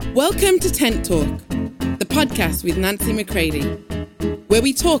Welcome to Tent Talk, the podcast with Nancy McCready, where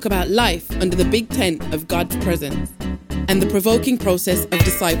we talk about life under the big tent of God's presence and the provoking process of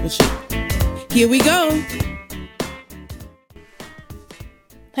discipleship. Here we go.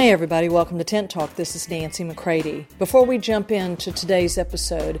 Hey everybody, welcome to Tent Talk. This is Nancy McCready. Before we jump into today's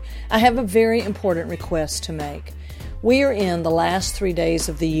episode, I have a very important request to make. We are in the last 3 days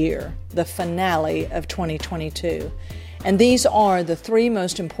of the year, the finale of 2022. And these are the 3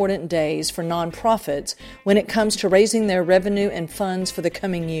 most important days for nonprofits when it comes to raising their revenue and funds for the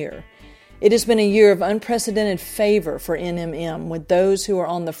coming year. It has been a year of unprecedented favor for NMM with those who are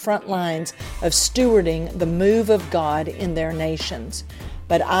on the front lines of stewarding the move of God in their nations.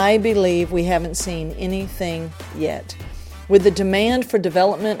 But I believe we haven't seen anything yet. With the demand for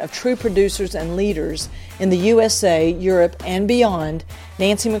development of true producers and leaders in the USA, Europe, and beyond,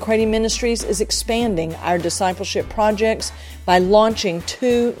 Nancy McCready Ministries is expanding our discipleship projects by launching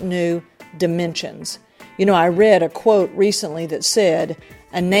 2 new dimensions. I read a quote recently that said,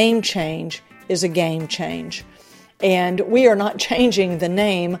 "A name change is a game change." And we are not changing the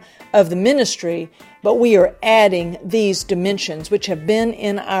name of the ministry, but we are adding these dimensions, which have been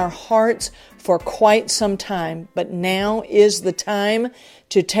in our hearts for quite some time. But now is the time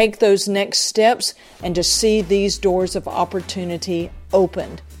to take those next steps and to see these doors of opportunity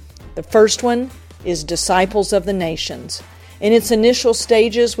opened. The first one is Disciples of the Nations. In its initial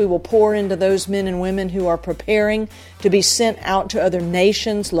stages, we will pour into those men and women who are preparing to be sent out to other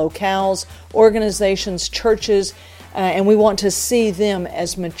nations, locales, organizations, churches, and we want to see them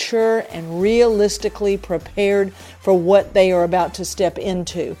as mature and realistically prepared for what they are about to step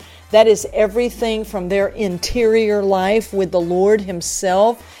into. That is everything from their interior life with the Lord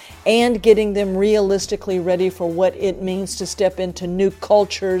Himself and getting them realistically ready for what it means to step into new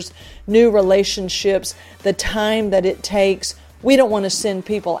cultures, new relationships, the time that it takes. We don't want to send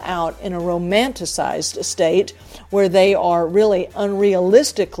people out in a romanticized state where they are really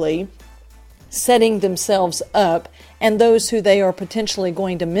unrealistically setting themselves up and those who they are potentially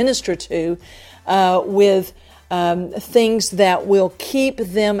going to minister to with things that will keep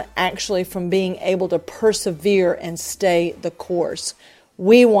them actually from being able to persevere and stay the course.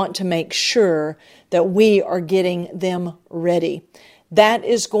 We want to make sure that we are getting them ready. That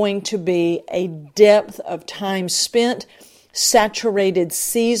is going to be a depth of time spent, saturated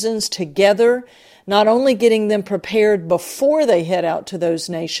seasons together, not only getting them prepared before they head out to those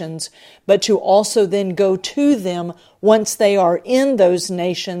nations, but to also then go to them once they are in those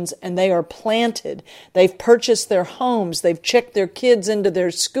nations and they are planted. They've purchased their homes. They've checked their kids into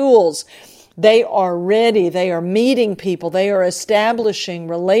their schools. They are ready. They are meeting people. They are establishing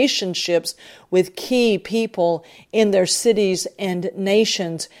relationships with key people in their cities and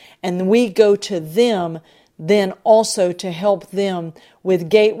nations. And we go to them then also to help them with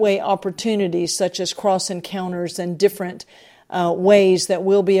gateway opportunities such as cross encounters and different ways that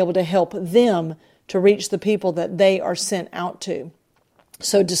we'll be able to help them to reach the people that they are sent out to.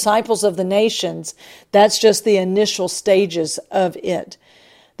 So Disciples of the Nations, that's just the initial stages of it.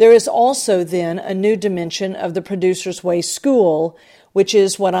 There is also then a new dimension of the Producer's Way School, which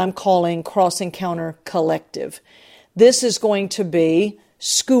is what I'm calling Cross Encounter Collective. This is going to be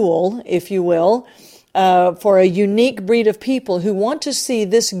school, if you will, for a unique breed of people who want to see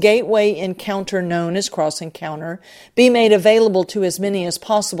this gateway encounter known as Cross Encounter be made available to as many as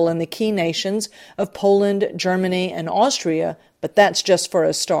possible in the key nations of Poland, Germany, and Austria, but that's just for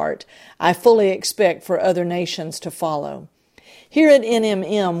a start. I fully expect for other nations to follow. Here at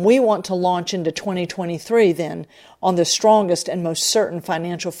NMM, we want to launch into 2023 then on the strongest and most certain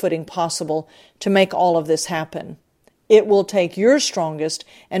financial footing possible to make all of this happen. It will take your strongest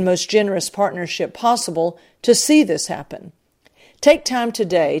and most generous partnership possible to see this happen. Take time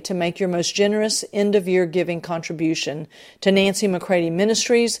today to make your most generous end-of-year giving contribution to Nancy McCready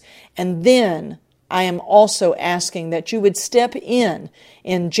Ministries, and then I am also asking that you would step in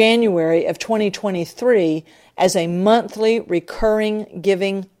January of 2023 as a monthly recurring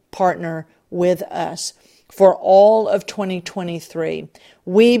giving partner with us for all of 2023.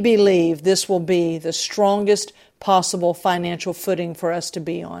 We believe this will be the strongest possible financial footing for us to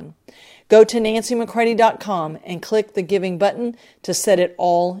be on. Go to nancymccready.com and click the giving button to set it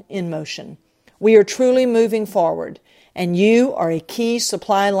all in motion. We are truly moving forward, and you are a key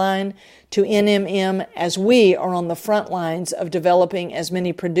supply line to NMM as we are on the front lines of developing as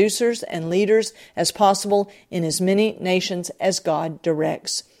many producers and leaders as possible in as many nations as God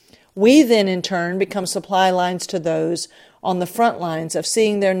directs. We then in turn become supply lines to those on the front lines of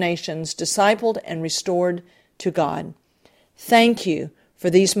seeing their nations discipled and restored to God. Thank you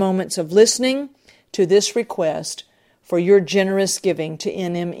for these moments of listening to this request for your generous giving to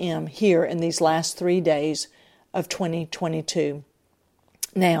NMM here in these last 3 days of 2022.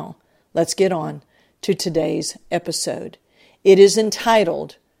 Now, let's get on to today's episode. It is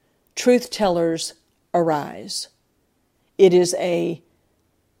entitled, Truth Tellers Arise. It is a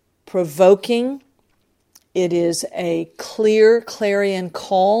provoking, it is a clear clarion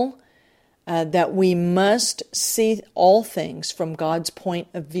call that we must see all things from God's point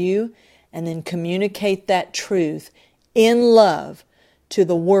of view and then communicate that truth in love to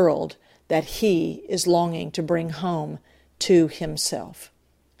the world that He is longing to bring home to Himself.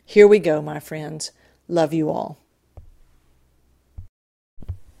 Here we go, my friends. Love you all.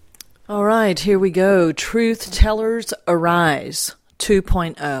 All right, here we go. Truth Tellers Arise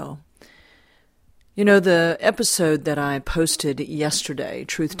 2.0. You know, the episode that I posted yesterday,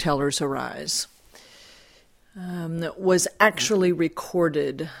 Truth Tellers Arise, was actually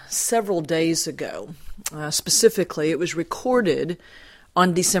recorded several days ago. Specifically, it was recorded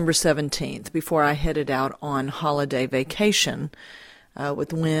on December 17th before I headed out on holiday vacation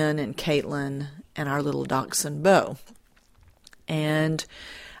with Wynn and Caitlin and our little dachshund Bo. And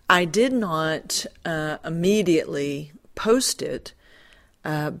I did not immediately post it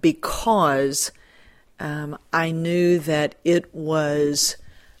because I knew that it was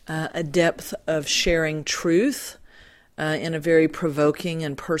a depth of sharing truth in a very provoking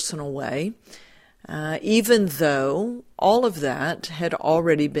and personal way, even though all of that had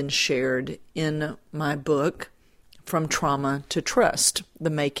already been shared in my book, From Trauma to Trust, The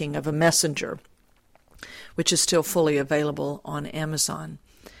Making of a Messenger, which is still fully available on Amazon.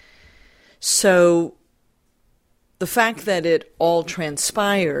 So the fact that it all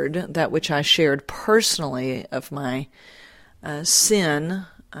transpired, that which I shared personally of my sin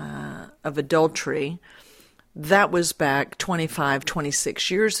of adultery, that was back 25,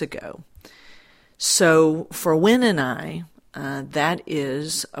 26 years ago. So for Wynn and I, that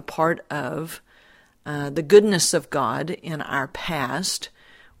is a part of the goodness of God in our past.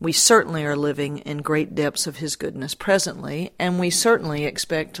 We certainly are living in great depths of His goodness presently, and we certainly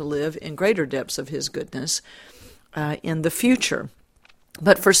expect to live in greater depths of His goodness in the future.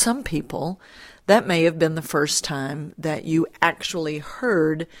 But for some people, that may have been the first time that you actually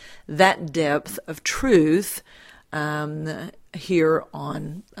heard that depth of truth here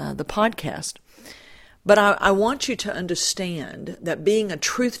on the podcast. But I want you to understand that being a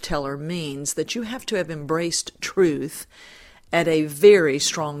truth teller means that you have to have embraced truth at a very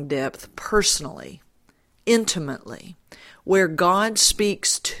strong depth personally, intimately, where God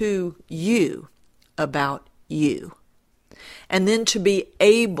speaks to you about you. And then to be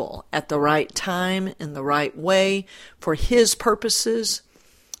able at the right time, in the right way, for His purposes,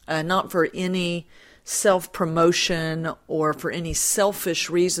 not for any self-promotion or for any selfish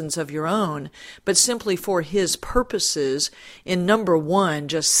reasons of your own, but simply for His purposes in number one,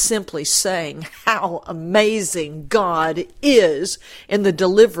 just simply saying how amazing God is in the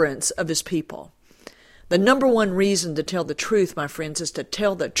deliverance of His people. The number one reason to tell the truth, my friends, is to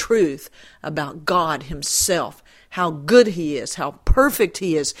tell the truth about God Himself, how good He is, how perfect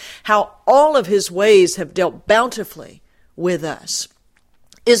He is, how all of His ways have dealt bountifully with us.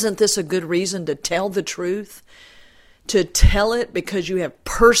 Isn't this a good reason to tell the truth? To tell it because you have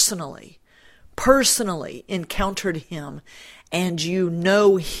personally encountered Him and you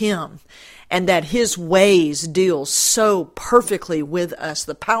know Him, and that His ways deal so perfectly with us.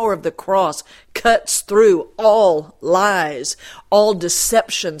 The power of the cross cuts through all lies, all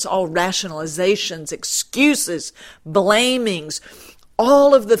deceptions, all rationalizations, excuses, blamings,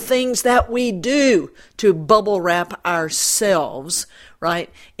 all of the things that we do to bubble wrap ourselves, right,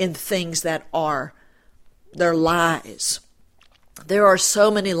 in things that they're lies. There are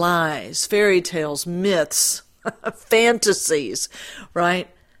so many lies, fairy tales, myths, fantasies, right,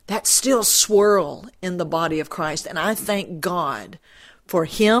 that still swirl in the body of Christ. And I thank God for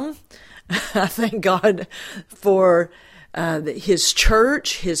Him. I thank God for His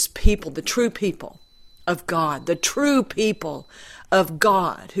church, His people, the true people of God, the true people of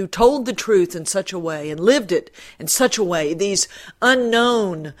God who told the truth in such a way and lived it in such a way. These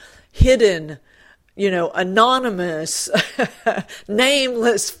unknown, hidden, anonymous,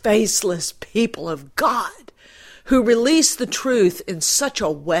 nameless, faceless people of God who release the truth in such a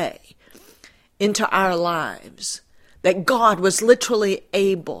way into our lives that God was literally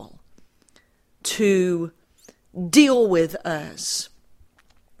able to deal with us,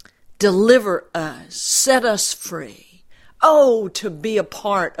 deliver us, set us free. Oh, to be a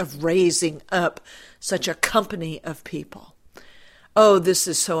part of raising up such a company of people. Oh, this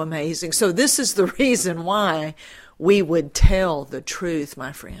is so amazing. So this is the reason why we would tell the truth,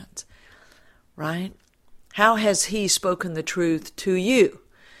 my friends, right? How has he spoken the truth to you?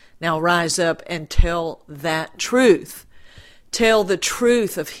 Now rise up and tell that truth. Tell the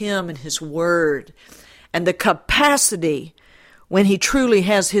truth of him and his word, and the capacity when he truly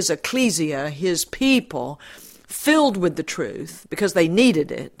has his ecclesia, his people, filled with the truth because they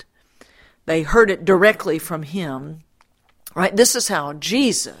needed it. They heard it directly from him. Right? This is how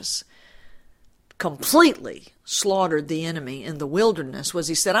Jesus completely slaughtered the enemy in the wilderness. Was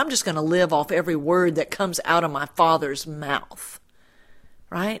he said, I'm just going to live off every word that comes out of my Father's mouth.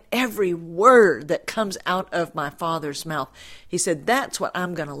 Right? Every word that comes out of my Father's mouth. He said, that's what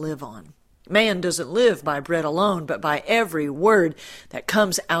I'm going to live on. Man doesn't live by bread alone, but by every word that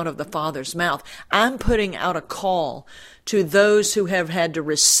comes out of the Father's mouth. I'm putting out a call to those who have had to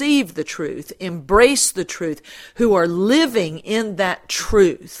receive the truth, embrace the truth, who are living in that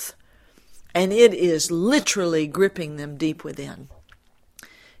truth. And it is literally gripping them deep within.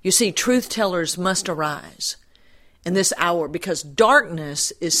 You see, truth tellers must arise in this hour because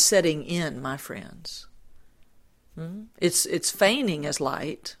darkness is setting in, my friends. It's feigning as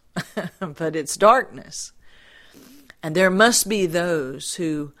light, but it's darkness. And there must be those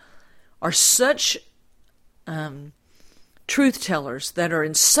who are such truth tellers that are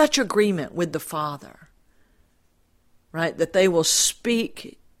in such agreement with the Father, right, that they will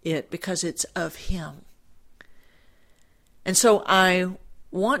speak it because it's of him. And so I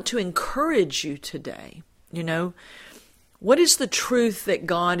want to encourage you today. What is the truth that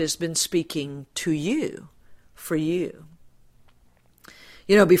God has been speaking to you, for you?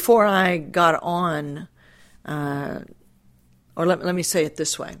 Before I got on, or let me say it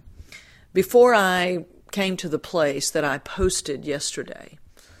this way. Before I came to the place that I posted yesterday,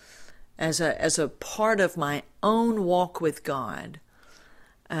 as a part of my own walk with God,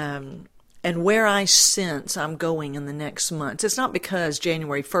 and where I sense I'm going in the next months. It's not because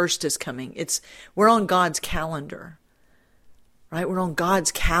January 1st is coming. We're on God's calendar, right? We're on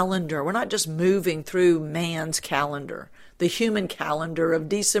God's calendar. We're not just moving through man's calendar, the human calendar of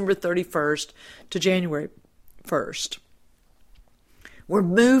December 31st to January 1st. We're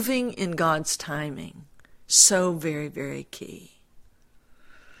moving in God's timing. So very, very key.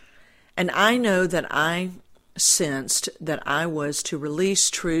 And I know that I sensed that I was to release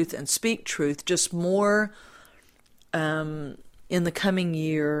truth and speak truth just more in the coming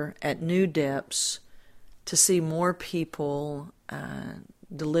year at new depths, to see more people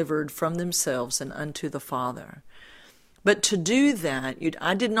delivered from themselves and unto the Father. But to do that,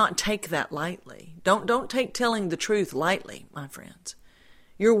 I did not take that lightly. Don't take telling the truth lightly, my friends.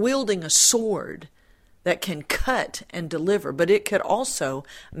 You're wielding a sword that can cut and deliver, but it could also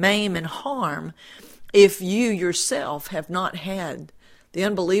maim and harm if you yourself have not had the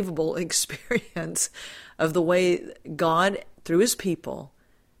unbelievable experience of the way God, through his people,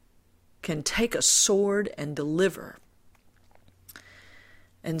 can take a sword and deliver.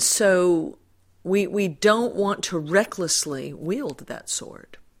 And so we don't want to recklessly wield that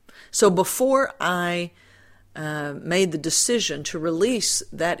sword. So before I made the decision to release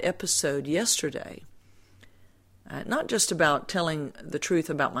that episode yesterday, not just about telling the truth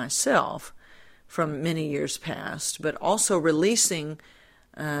about myself from many years past, but also releasing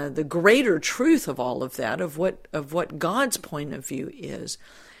the greater truth of all of that, of what God's point of view is.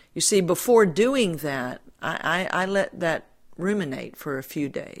 You see, before doing that, I let that ruminate for a few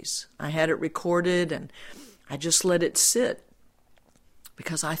days. I had it recorded and I just let it sit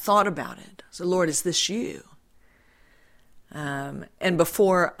because I thought about it. I said, Lord, is this you? And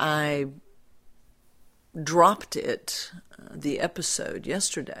before I dropped it, the episode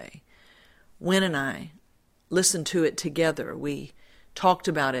yesterday, Wynn and I listened to it together. We talked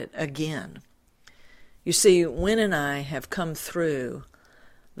about it again. You see, Wynn and I have come through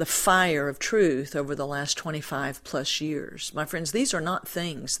the fire of truth over the last 25 plus years. My friends, these are not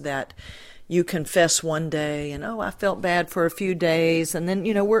things that you confess one day and, I felt bad for a few days and then,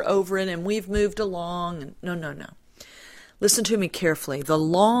 we're over it and we've moved along. No. Listen to me carefully. The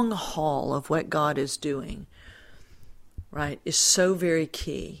long haul of what God is doing, right, is so very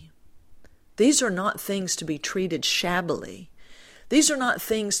key. These are not things to be treated shabbily. These are not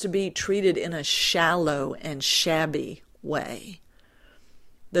things to be treated in a shallow and shabby way.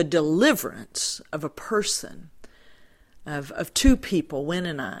 The deliverance of a person, of two people, Wynn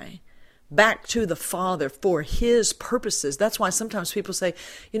and I, back to the Father for his purposes. That's why sometimes people say,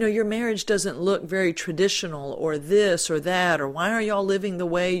 your marriage doesn't look very traditional or this or that, or why are y'all living the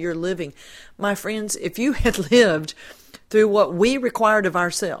way you're living? My friends, if you had lived through what we required of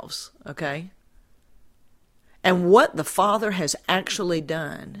ourselves, okay, and what the Father has actually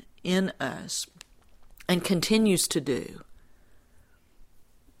done in us and continues to do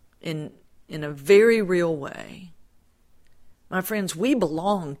in in a very real way. My friends, we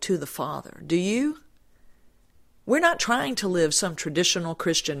belong to the Father. Do you? We're not trying to live some traditional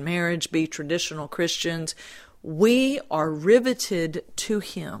Christian marriage, be traditional Christians. We are riveted to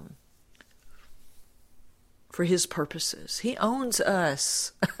Him for His purposes. He owns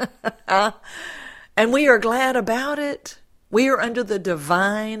us. And we are glad about it. We are under the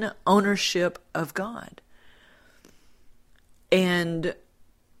divine ownership of God. And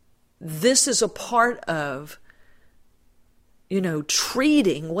this is a part of,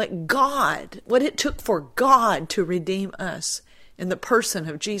 treating what it took for God to redeem us in the person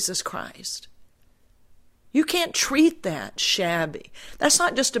of Jesus Christ. You can't treat that shabby. That's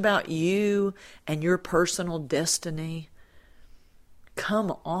not just about you and your personal destiny.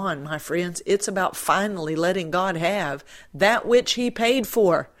 Come on, my friends. It's about finally letting God have that which He paid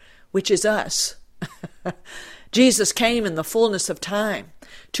for, which is us. Jesus came in the fullness of time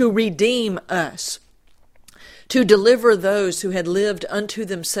to redeem us, to deliver those who had lived unto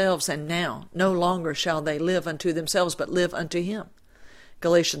themselves, and now no longer shall they live unto themselves, but live unto Him.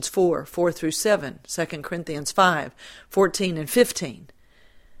 Galatians 4:4-7, 2 Corinthians 5:14 and 15.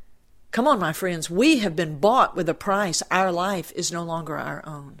 Come on, my friends, we have been bought with a price. Our life is no longer our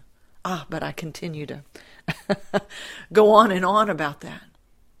own. But I continue to go on and on about that,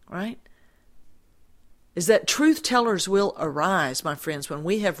 right? Is that truth tellers will arise, my friends, when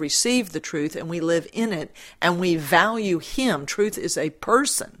we have received the truth and we live in it and we value Him. Truth is a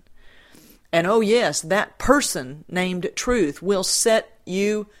person. And oh yes, that person named Truth will set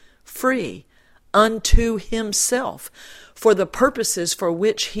you free unto Himself for the purposes for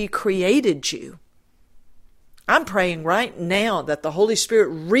which He created you. I'm praying right now that the Holy Spirit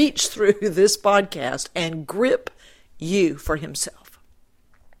reach through this podcast and grip you for Himself.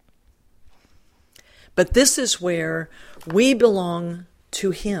 But this is where we belong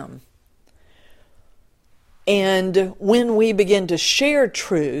to Him. And when we begin to share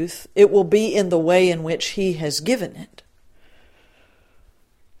truth, it will be in the way in which He has given it.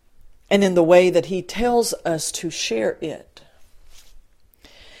 And in the way that He tells us to share it.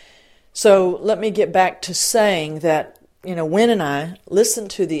 So let me get back to saying that, Wynn and I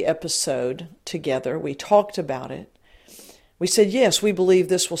listened to the episode together. We talked about it. We said, yes, we believe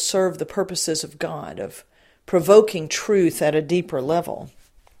this will serve the purposes of God, of provoking truth at a deeper level.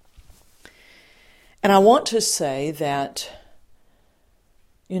 And I want to say that,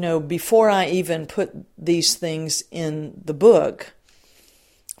 before I even put these things in the book,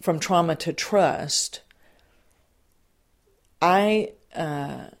 From Trauma to Trust, Wynn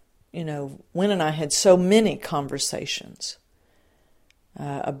and I had so many conversations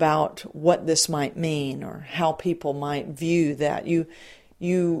about what this might mean or how people might view that.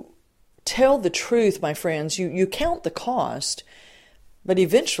 You tell the truth, my friends. You count the cost, but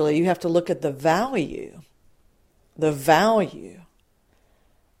eventually you have to look at the value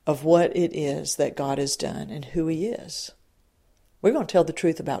of what it is that God has done and who He is. We're going to tell the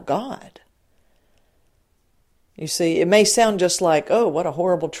truth about God. You see, it may sound just like, oh, what a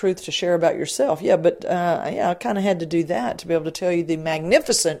horrible truth to share about yourself. Yeah, but I kind of had to do that to be able to tell you the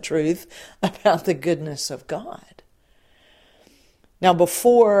magnificent truth about the goodness of God. Now,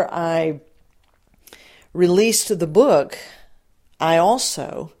 before I released the book, I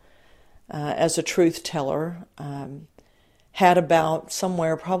also, as a truth teller, had about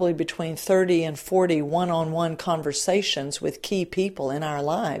somewhere probably between 30 and 40 one-on-one conversations with key people in our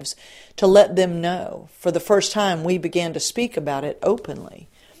lives to let them know. For the first time, we began to speak about it openly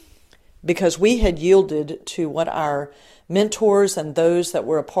because we had yielded to what our mentors and those that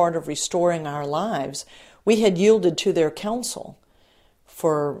were a part of restoring our lives, we had yielded to their counsel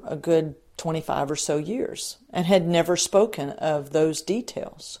for a good 25 or so years and had never spoken of those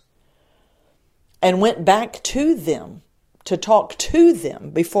details and went back to them to talk to them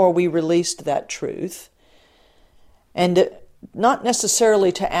before we released that truth, and not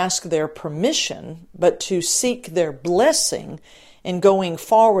necessarily to ask their permission, but to seek their blessing in going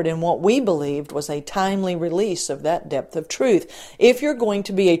forward in what we believed was a timely release of that depth of truth. If you're going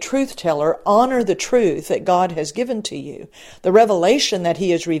to be a truth teller, honor the truth that God has given to you, the revelation that He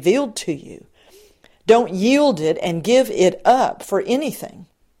has revealed to you. Don't yield it and give it up for anything.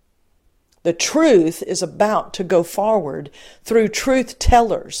 The truth is about to go forward through truth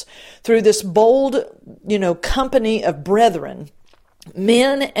tellers, through this bold, company of brethren,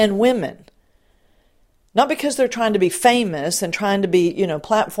 men and women. Not because they're trying to be famous and trying to be,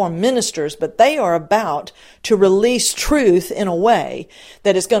 platform ministers, but they are about to release truth in a way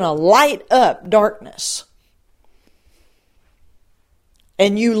that is going to light up darkness.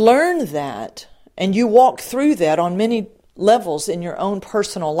 And you learn that and you walk through that on many levels in your own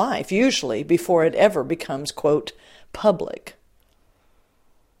personal life, usually before it ever becomes, quote, public.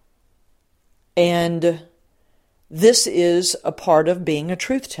 And this is a part of being a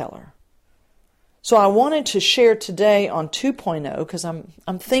truth teller. So I wanted to share today on 2.0, because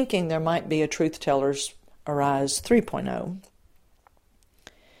I'm thinking there might be a Truth Tellers Arise 3.0,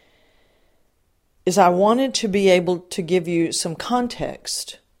 is I wanted to be able to give you some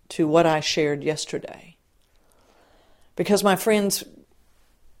context to what I shared yesterday. Because, my friends,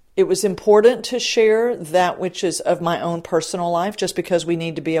 it was important to share that which is of my own personal life, just because we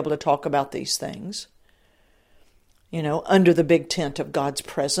need to be able to talk about these things, under the big tent of God's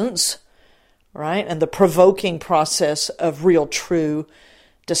presence, right? And the provoking process of real, true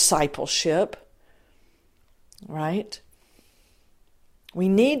discipleship, right? We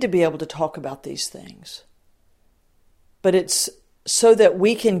need to be able to talk about these things. But it's so that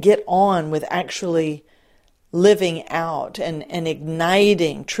we can get on with actually living out and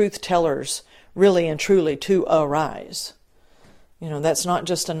igniting truth tellers really and truly to arise. That's not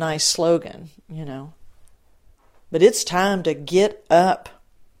just a nice slogan, But it's time to get up.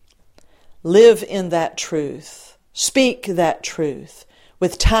 Live in that truth. Speak that truth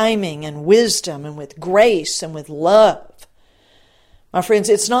with timing and wisdom and with grace and with love. My friends,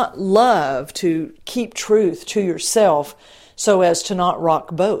 it's not love to keep truth to yourself so as to not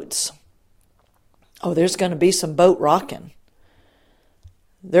rock boats. Oh, there's going to be some boat rocking.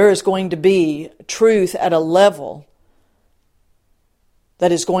 There is going to be truth at a level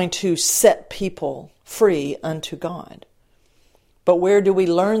that is going to set people free unto God. But where do we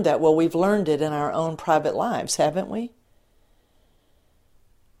learn that? Well, we've learned it in our own private lives, haven't we?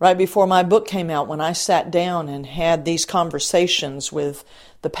 Right before my book came out, when I sat down and had these conversations with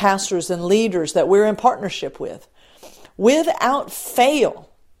the pastors and leaders that we're in partnership with, without fail,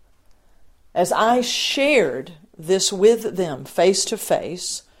 as I shared this with them face to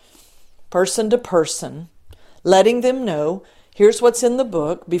face, person to person, letting them know, here's what's in the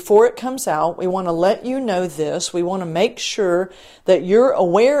book. Before it comes out, we want to let you know this. We want to make sure that you're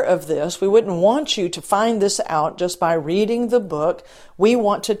aware of this. We wouldn't want you to find this out just by reading the book. We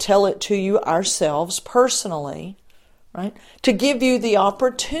want to tell it to you ourselves personally, right? To give you the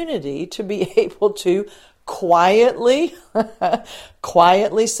opportunity to be able to quietly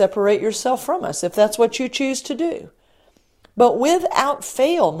separate yourself from us, if that's what you choose to do. But without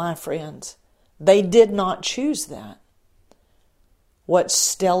fail, my friends, they did not choose that. What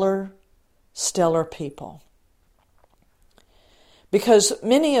stellar people. Because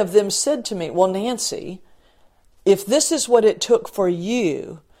many of them said to me, well, Nancy, if this is what it took for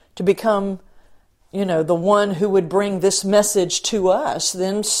you to become, the one who would bring this message to us,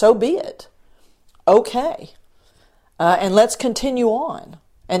 then so be it. Okay. And let's continue on.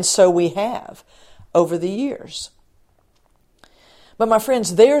 And so we have over the years. But my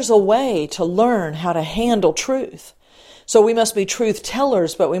friends, there's a way to learn how to handle truth. So we must be truth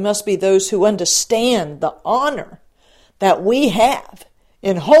tellers, but we must be those who understand the honor that we have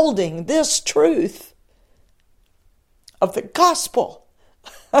in holding this truth of the gospel.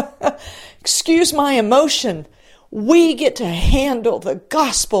 Excuse my emotion. We get to handle the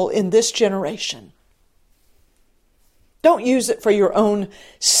gospel in this generation. Don't use it for your own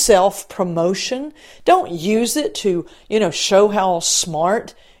self-promotion. Don't use it to, show how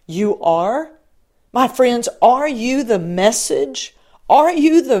smart you are. My friends, are you the message? Are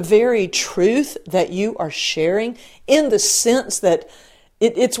you the very truth that you are sharing, in the sense that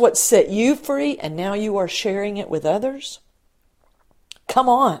it's what set you free and now you are sharing it with others? Come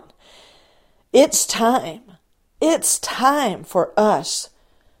on. It's time. It's time for us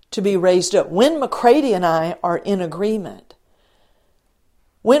to be raised up. Win McCready and I are in agreement.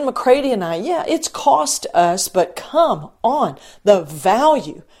 Win McCready and I, it's cost us, but come on, the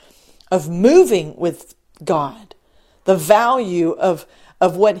value of moving with God, the value of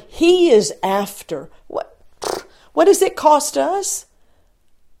what He is after. What does it cost us?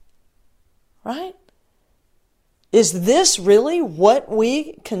 Right? Is this really what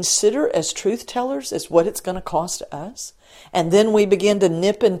we consider as truth tellers, is what it's going to cost us? And then we begin to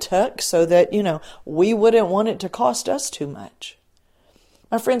nip and tuck so that, we wouldn't want it to cost us too much.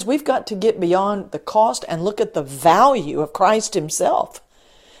 My friends, we've got to get beyond the cost and look at the value of Christ Himself.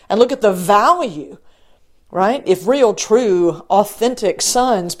 And look at the value, right? If real, true, authentic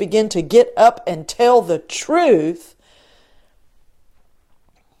sons begin to get up and tell the truth,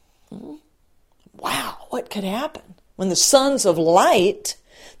 wow, what could happen? When the sons of light,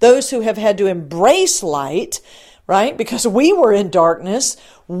 those who have had to embrace light, right? Because we were in darkness,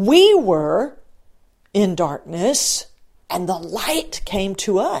 and the light came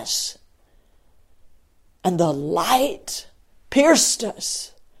to us. And the light pierced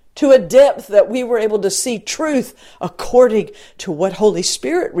us to a depth that we were able to see truth according to what Holy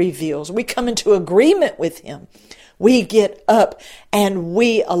Spirit reveals. We come into agreement with Him. We get up and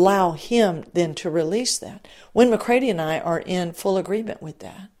we allow Him then to release that. Wynne McCready and I are in full agreement with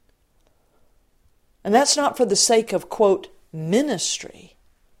that. And that's not for the sake of, quote, ministry.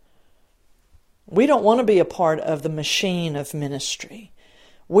 We don't want to be a part of the machine of ministry.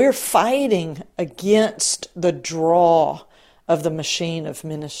 We're fighting against the draw of the machine of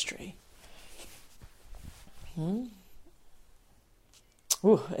ministry. Ooh,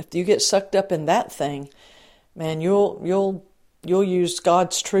 if you get sucked up in that thing, man, you'll use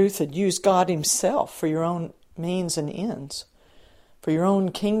God's truth and use God Himself for your own means and ends, for your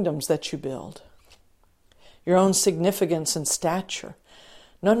own kingdoms that you build, your own significance and stature.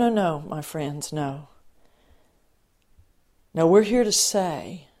 No, my friends, no. No, we're here to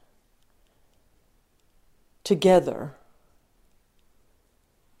say together,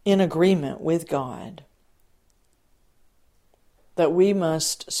 in agreement with God, that we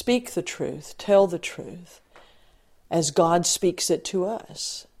must speak the truth, tell the truth, as God speaks it to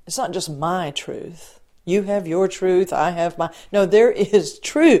us. It's not just my truth. You have your truth, I have mine. No, there is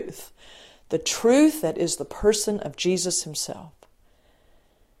truth. The truth that is the person of Jesus Himself.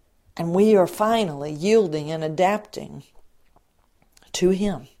 And we are finally yielding and adapting to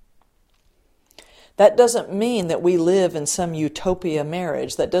Him. That doesn't mean that we live in some utopia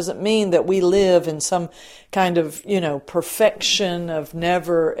marriage. That doesn't mean that we live in some kind of, perfection of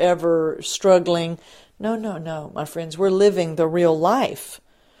never, ever struggling. No, my friends. We're living the real life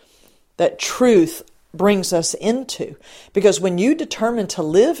that truth brings us into. Because when you determine to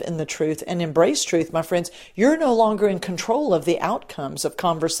live in the truth and embrace truth, my friends, you're no longer in control of the outcomes of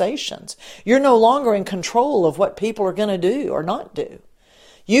conversations. You're no longer in control of what people are going to do or not do.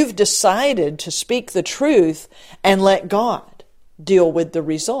 You've decided to speak the truth and let God deal with the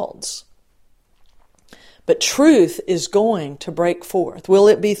results. But truth is going to break forth. Will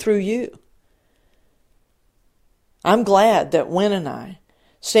it be through you? I'm glad that Wynne and I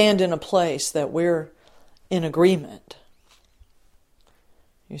stand in a place that we're in agreement.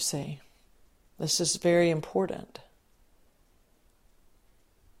 You see, this is very important.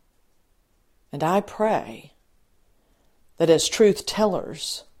 And I pray that as truth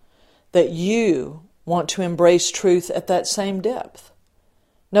tellers, that you want to embrace truth at that same depth.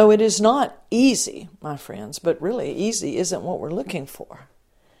 No, it is not easy, my friends, but really easy isn't what we're looking for.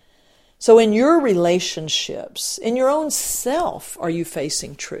 So in your relationships, in your own self, are you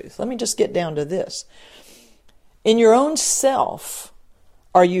facing truth? Let me just get down to this. In your own self,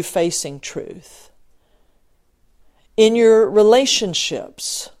 are you facing truth? In your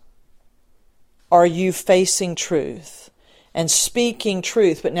relationships, are you facing truth and speaking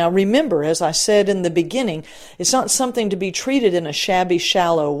truth? But now remember, as I said in the beginning, it's not something to be treated in a shabby,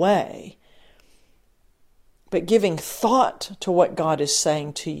 shallow way, but giving thought to what God is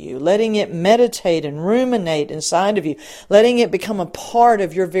saying to you, letting it meditate and ruminate inside of you, letting it become a part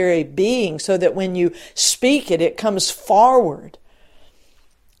of your very being so that when you speak it, it comes forward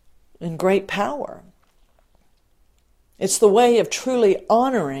in great power. It's the way of truly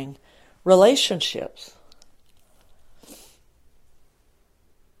honoring relationships.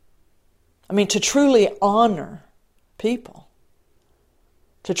 I mean, to truly honor people,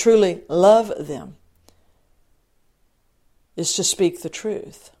 to truly love them, is to speak the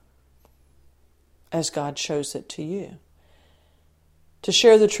truth as God shows it to you. To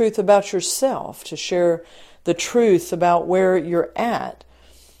share the truth about yourself, to share the truth about where you're at,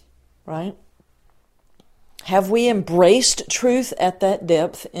 right? Have we embraced truth at that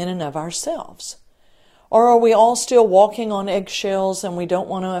depth in and of ourselves? Or are we all still walking on eggshells and we don't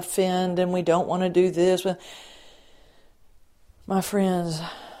want to offend and we don't want to do this? My friends,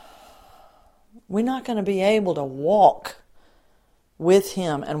 we're not going to be able to walk with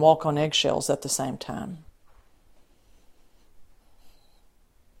Him and walk on eggshells at the same time.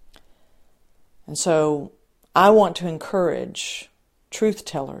 And so I want to encourage truth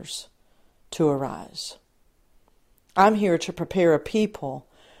tellers to arise. I'm here to prepare a people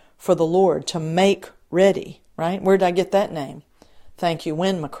for the Lord, to make ready, right? Where did I get that name? Thank you,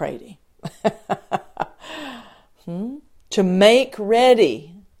 Wynne McCready. To make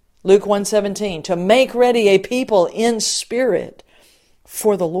ready, Luke 1:17, to make ready a people in spirit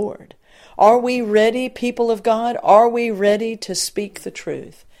for the Lord. Are we ready, people of God? Are we ready to speak the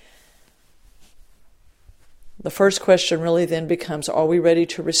truth? The first question really then becomes, are we ready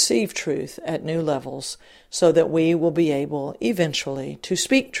to receive truth at new levels so that we will be able eventually to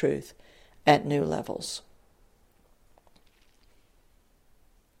speak truth at new levels?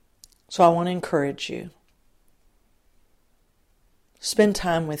 So I want to encourage you Spend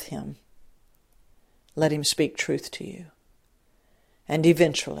time with Him. Let Him speak truth to you. And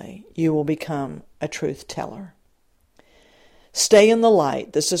eventually you will become a truth teller. Stay in the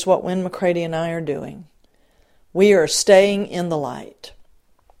light. This is what Wynn McCready and I are doing. We are staying in the light.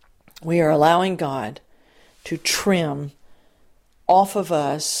 We are allowing God to trim off of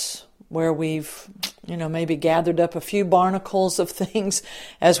us where we've, maybe gathered up a few barnacles of things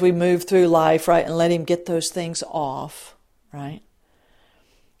as we move through life, right? And let Him get those things off, right?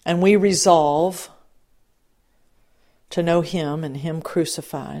 And we resolve to know Him and Him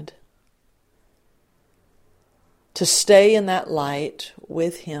crucified, to stay in that light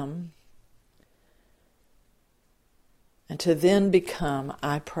with Him, and to then become,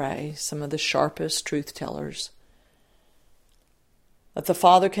 I pray, some of the sharpest truth tellers that the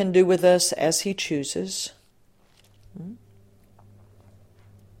Father can do with us as He chooses.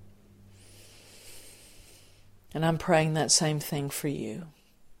 And I'm praying that same thing for you.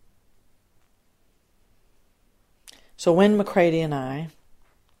 So Wynn McCready and I,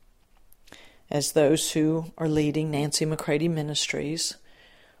 as those who are leading Nancy McCready Ministries,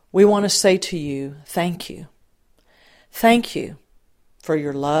 we want to say to you, thank you. Thank you for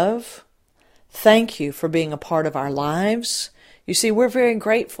your love. Thank you for being a part of our lives. You see, we're very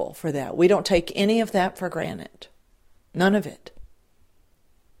grateful for that. We don't take any of that for granted. None of it.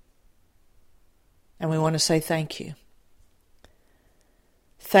 And we want to say thank you.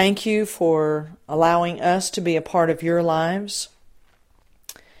 Thank you for allowing us to be a part of your lives.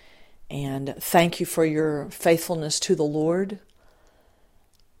 And thank you for your faithfulness to the Lord.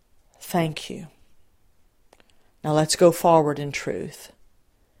 Thank you. Now let's go forward in truth.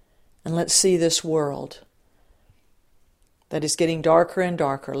 And let's see this world that is getting darker and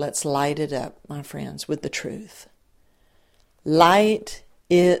darker. Let's light it up, my friends, with the truth. Light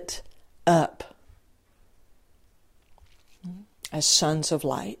it up as sons of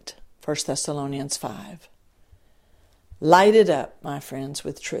light. 1 Thessalonians 5. Light it up, my friends,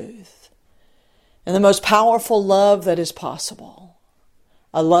 with truth. And the most powerful love that is possible.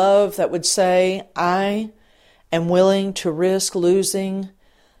 A love that would say, I am willing to risk losing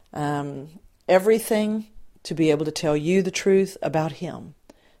everything to be able to tell you the truth about Him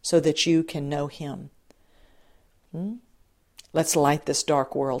so that you can know Him. Let's light this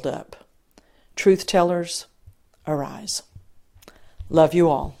dark world up. Truth tellers, arise. Love you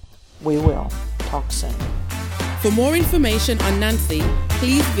all. We will talk soon. For more information on Nancy,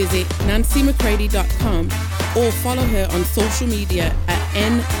 please visit nancymccready.com or follow her on social media at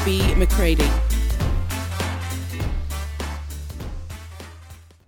NB McCready.